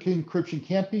 Symmetric encryption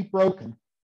can't be broken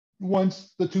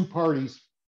once the two parties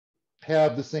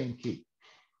have the same key.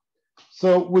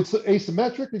 So with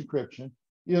asymmetric encryption,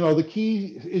 the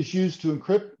key is used to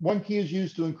encrypt, one key is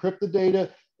used to encrypt the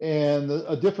data, and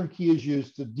a different key is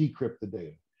used to decrypt the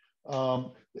data.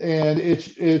 And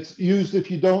it's used if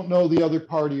you don't know the other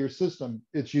part of your system.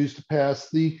 It's used to pass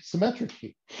the symmetric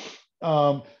key.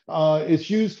 It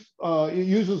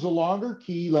uses a longer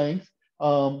key length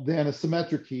than a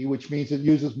symmetric key, which means it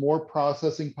uses more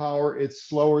processing power. It's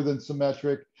slower than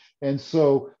symmetric, and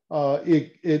so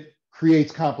it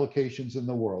creates complications in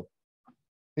the world,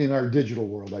 in our digital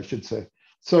world, I should say.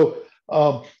 So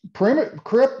corporate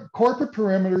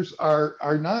perimeters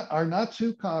are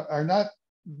not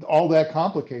all that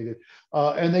complicated,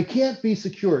 and they can't be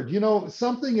secured.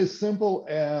 Something as simple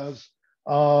as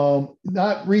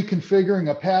not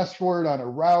reconfiguring a password on a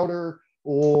router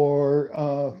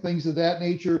or things of that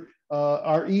nature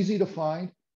are easy to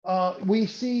find. We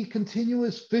see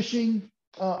continuous phishing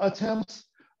attempts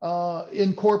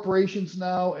in corporations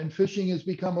now, and phishing has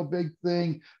become a big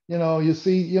thing. You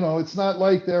see, it's not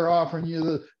like they're offering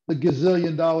you the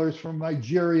gazillion dollars from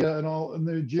Nigeria and all, and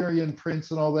the Nigerian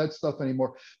prince and all that stuff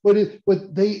anymore. But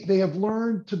they have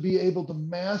learned to be able to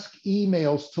mask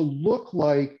emails to look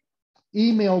like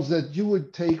emails that you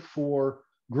would take for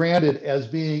granted as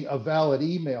being a valid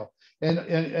email.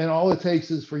 And all it takes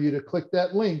is for you to click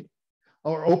that link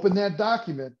or open that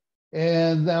document,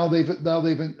 and now they've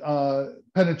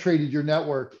penetrated your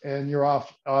network, and you're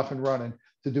off and running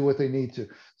to do what they need to.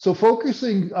 So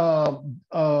focusing on,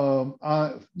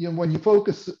 when you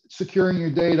focus securing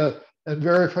your data and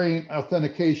verifying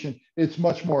authentication, it's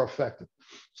much more effective.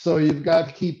 So you've got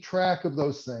to keep track of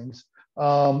those things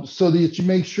so that you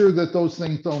make sure that those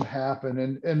things don't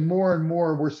happen. And more,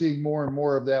 we're seeing more and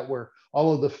more of that, where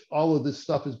all of this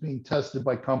stuff is being tested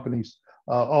by companies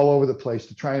all over the place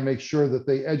to try and make sure that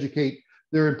they educate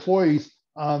their employees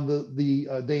on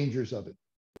the dangers of it.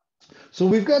 So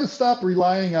we've got to stop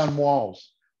relying on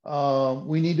walls.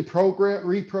 We need to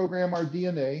reprogram our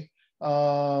DNA.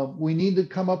 We need to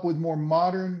come up with more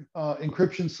modern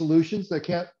encryption solutions that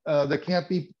can't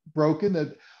be broken,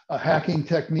 that hacking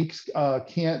techniques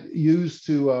can't use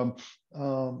to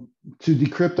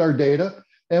decrypt our data.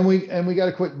 And we got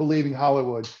to quit believing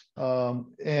Hollywood. We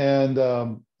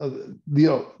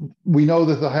know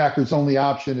that the hacker's only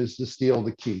option is to steal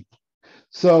the key.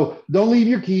 So don't leave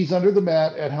your keys under the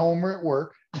mat at home or at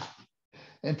work,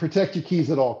 and protect your keys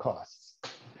at all costs.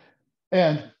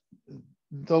 And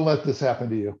don't let this happen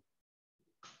to you.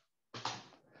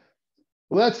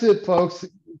 Well, that's it, folks.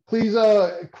 Please,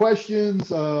 questions,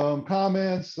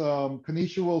 comments,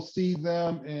 Kanisha will see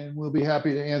them, and we'll be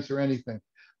happy to answer anything.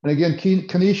 And again,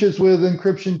 Kanisha's with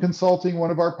Encryption Consulting,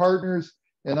 one of our partners,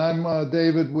 and I'm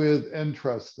David with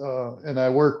Entrust, and I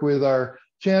work with our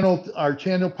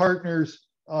channel partners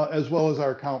as well as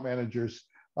our account managers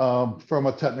from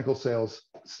a technical sales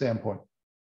standpoint.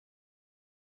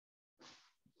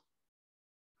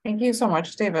 Thank you so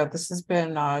much, David. This has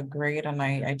been great, and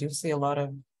I do see a lot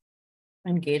of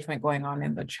engagement going on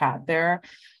in the chat there.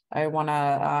 I want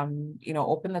to,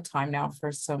 open the time now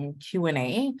for some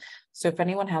Q&A. So if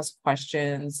anyone has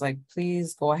questions,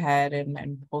 please go ahead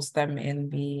and post them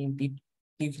in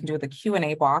you can do the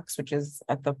Q&A box, which is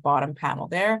at the bottom panel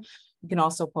there. You can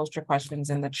also post your questions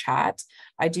in the chat.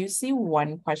 I do see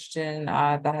one question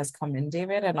that has come in,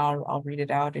 David, and I'll read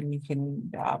it out, and you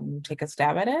can take a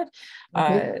stab at it.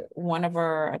 Okay. One of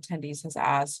our attendees has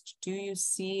asked, do you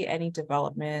see any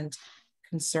development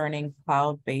concerning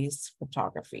cloud-based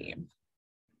cryptography?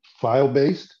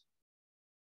 File-based?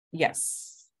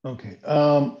 Yes. Okay.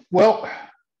 Well,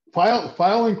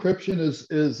 file encryption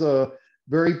is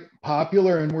very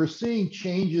popular, and we're seeing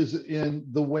changes in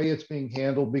the way it's being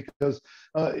handled, because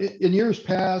in years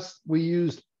past we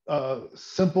used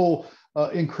simple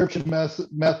encryption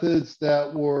methods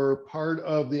that were part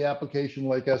of the application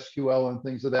like SQL and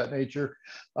things of that nature,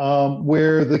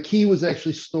 where the key was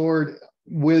actually stored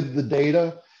with the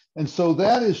data. And so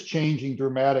that is changing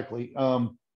dramatically.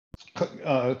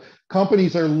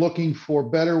 Companies are looking for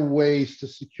better ways to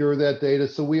secure that data.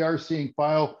 So we are seeing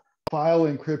file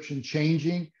encryption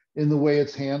changing in the way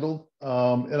it's handled.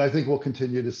 And I think we'll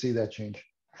continue to see that change.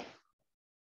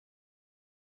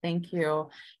 Thank you.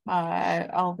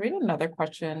 I'll read another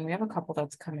question. We have a couple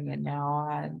that's coming in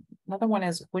now. Another one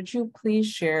is, would you please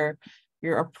share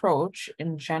your approach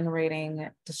in generating,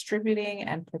 distributing,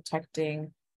 and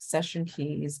protecting session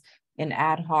keys in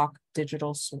ad hoc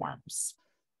digital swarms?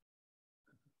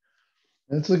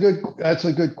 That's a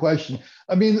good question.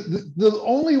 I mean, the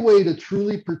only way to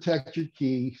truly protect your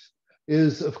keys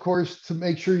is, of course, to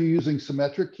make sure you're using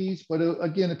symmetric keys. But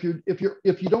again, if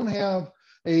you don't have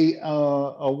a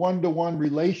one-to-one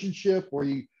relationship or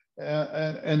you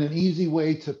and an easy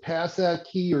way to pass that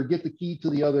key or get the key to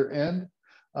the other end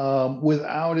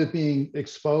without it being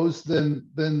exposed, then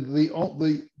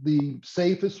the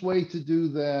safest way to do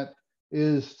that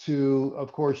is to,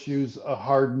 of course, use a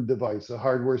hardened device, a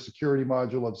hardware security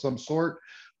module of some sort,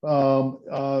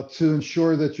 to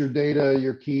ensure that your data,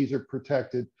 your keys are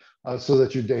protected, so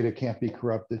that your data can't be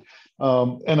corrupted.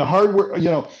 And a hardware,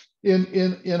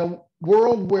 in a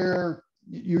world where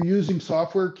you're using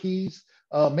software keys,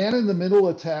 man-in-the-middle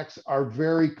attacks are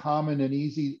very common and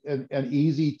easy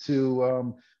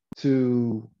to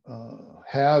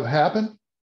have happen.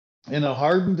 In a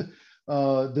hardened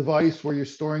device where you're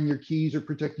storing your keys or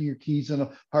protecting your keys in a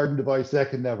hardened device, that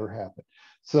can never happen.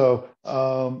 So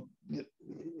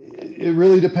it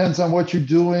really depends on what you're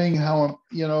doing, how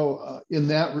in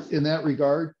that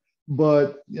regard.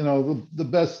 But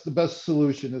the best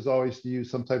solution is always to use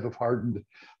some type of hardened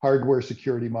hardware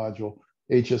security module,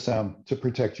 HSM, to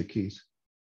protect your keys.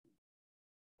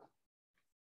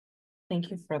 Thank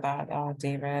you for that,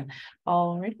 David.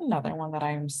 I'll read another one that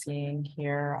I'm seeing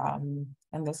here.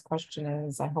 And this question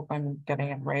is, I hope I'm getting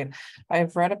it right.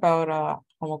 I've read about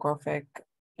homographic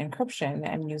encryption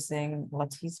and using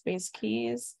lattice-based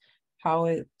keys. How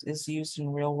it is used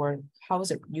in real world? How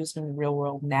is it used in the real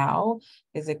world now?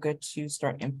 Is it good to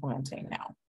start implementing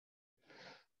now?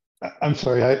 I'm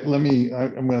sorry. I'm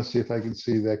going to see if I can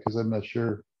see that because I'm not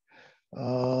sure.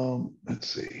 Let's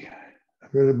see. I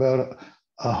read about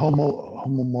a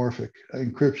homomorphic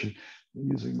encryption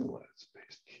using the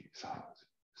lattice-based keys.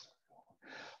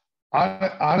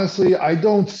 Honestly, I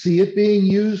don't see it being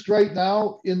used right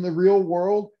now in the real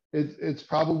world. It's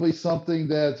probably something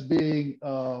that's being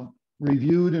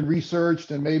reviewed and researched,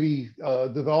 and maybe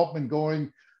development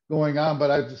going on.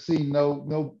 But I've seen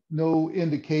no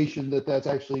indication that that's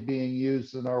actually being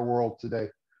used in our world today.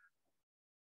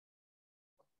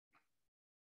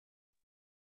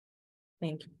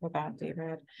 Thank you for that,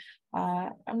 David.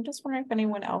 I'm just wondering if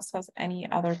anyone else has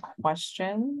any other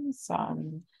questions.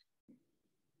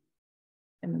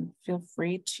 And feel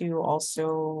free to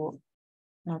also,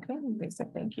 okay, they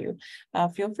said thank you.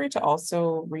 Feel free to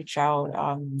also reach out,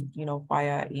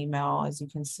 via email. As you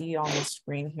can see on the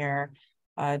screen here,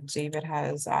 David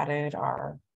has added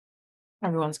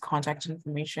everyone's contact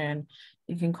information.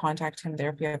 You can contact him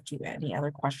there if you have any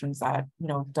other questions that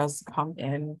does come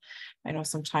in. I know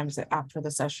sometimes after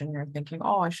the session you're thinking,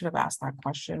 oh, I should have asked that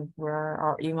question. Where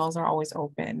our emails are always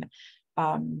open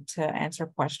to answer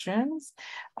questions.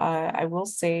 I will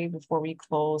say before we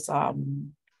close,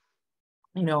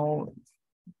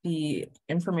 the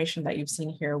information that you've seen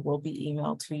here will be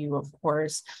emailed to you, of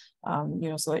course,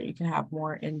 so that you can have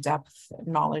more in-depth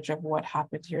knowledge of what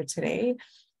happened here today.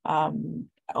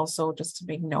 Also, just to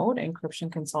make note, Encryption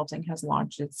Consulting has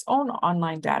launched its own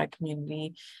online data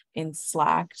community in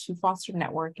Slack to foster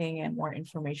networking and more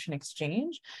information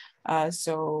exchange.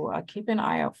 So keep an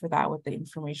eye out for that with the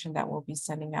information that we'll be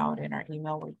sending out in our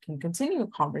email, where you can continue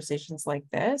conversations like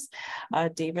this.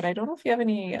 David, I don't know if you have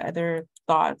any other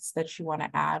thoughts that you want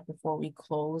to add before we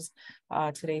close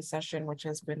today's session, which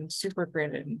has been super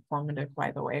great and informative,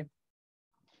 by the way.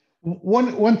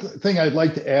 One thing I'd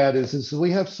like to add is we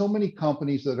have so many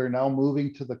companies that are now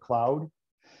moving to the cloud,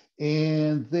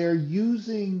 and they're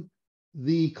using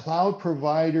the cloud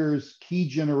providers' key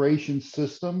generation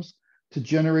systems to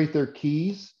generate their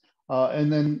keys,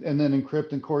 and then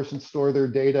encrypt, of course, and store their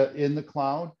data in the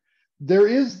cloud. There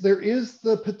is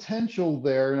the potential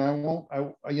there, and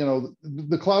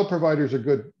the cloud providers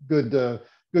are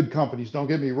good companies. Don't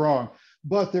get me wrong.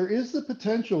 But there is the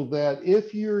potential that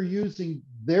if you're using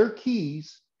their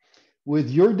keys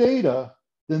with your data,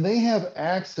 then they have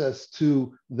access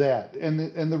to that.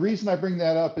 And the reason I bring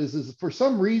that up is for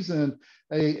some reason,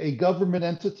 a government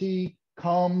entity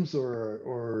comes,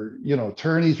 or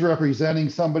attorneys representing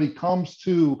somebody comes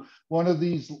to one of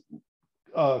these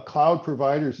cloud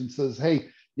providers and says, hey,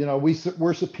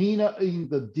 we're subpoenaing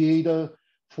the data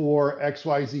for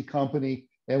XYZ company,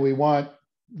 and we want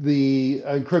the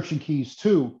encryption keys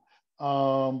too.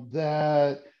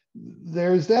 That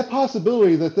there's that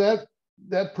possibility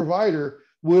that provider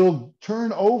will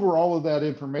turn over all of that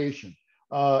information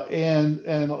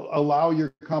and allow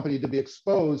your company to be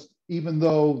exposed, even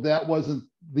though that wasn't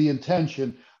the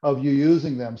intention of you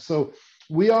using them. So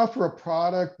we offer a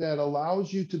product that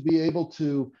allows you to be able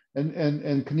to,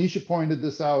 and Kanisha pointed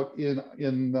this out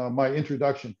in my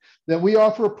introduction, that we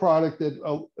offer a product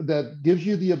that gives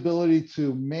you the ability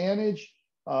to manage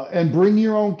and bring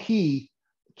your own key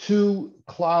to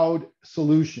cloud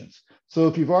solutions. So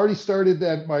if you've already started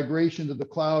that migration to the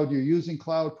cloud, you're using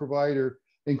cloud provider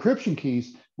encryption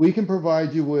keys, we can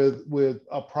provide you with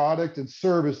a product and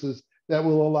services that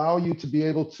will allow you to be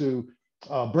able to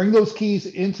bring those keys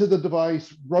into the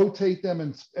device, rotate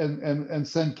them, and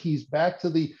send keys back to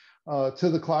the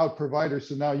cloud provider.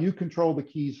 So now you control the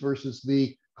keys versus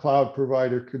the cloud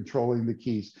provider controlling the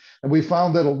keys. And we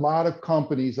found that a lot of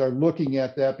companies are looking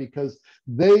at that because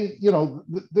they're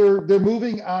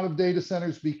moving out of data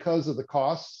centers because of the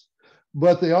costs,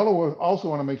 but they also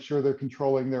want to make sure they're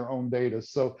controlling their own data.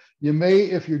 So you may,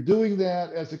 if you're doing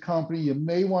that as a company, you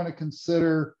may want to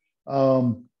consider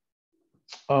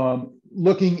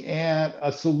looking at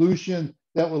a solution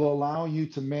that will allow you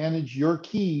to manage your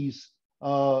keys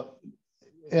in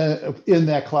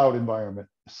that cloud environment.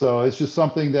 So it's just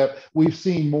something that we've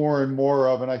seen more and more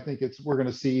of, and I think we're going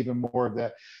to see even more of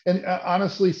that. And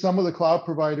honestly, some of the cloud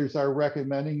providers are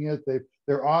recommending it.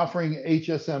 They're offering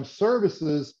HSM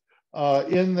services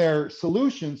in their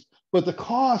solutions, but the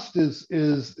cost is,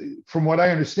 from what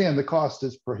I understand, the cost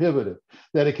is prohibitive.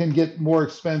 That it can get more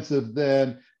expensive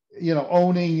than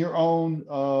owning your own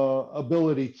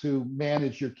ability to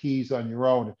manage your keys on your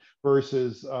own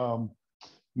versus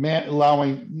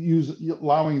allowing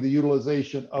the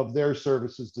utilization of their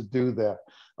services to do that.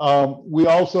 We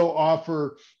also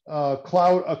offer a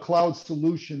cloud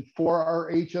solution for our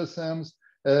HSMs.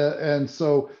 And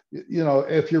so,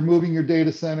 if you're moving your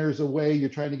data centers away, you're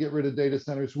trying to get rid of data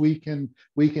centers, we can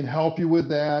help you with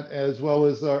that, as well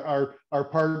as our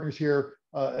partners here,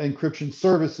 Encryption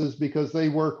Services, because they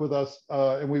work with us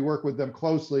and we work with them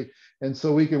closely. And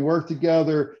so we can work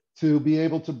together to be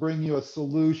able to bring you a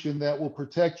solution that will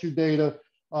protect your data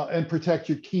and protect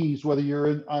your keys, whether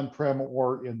you're on-prem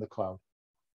or in the cloud.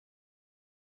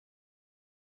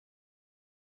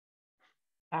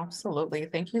 Absolutely.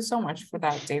 Thank you so much for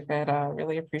that, David.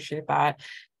 Really appreciate that.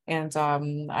 And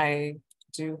I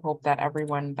do hope that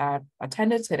everyone that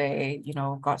attended today,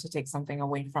 got to take something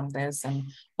away from this. And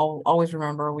always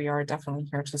remember, we are definitely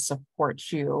here to support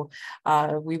you.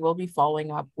 We will be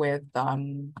following up with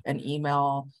an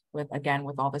email with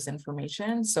all this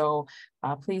information. So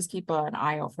please keep an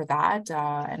eye out for that.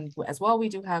 And as well, we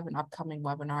do have an upcoming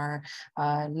webinar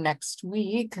next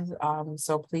week.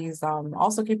 So please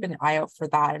also keep an eye out for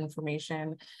that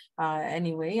information.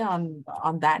 Anyway,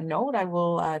 on that note, I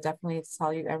will definitely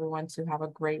tell you everyone to have a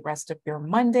great rest of your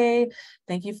Monday.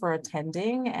 Thank you for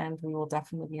attending, and we will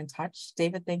definitely be in touch.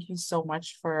 David, thank you so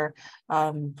much for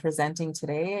presenting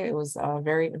today. It was a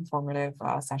very informative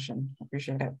session.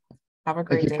 Appreciate it. Have a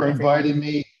great day. Thank you for inviting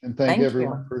me, and thank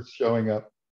everyone for showing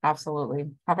up.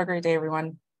 Absolutely. Have a great day,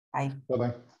 everyone. Bye.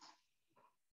 Bye-bye.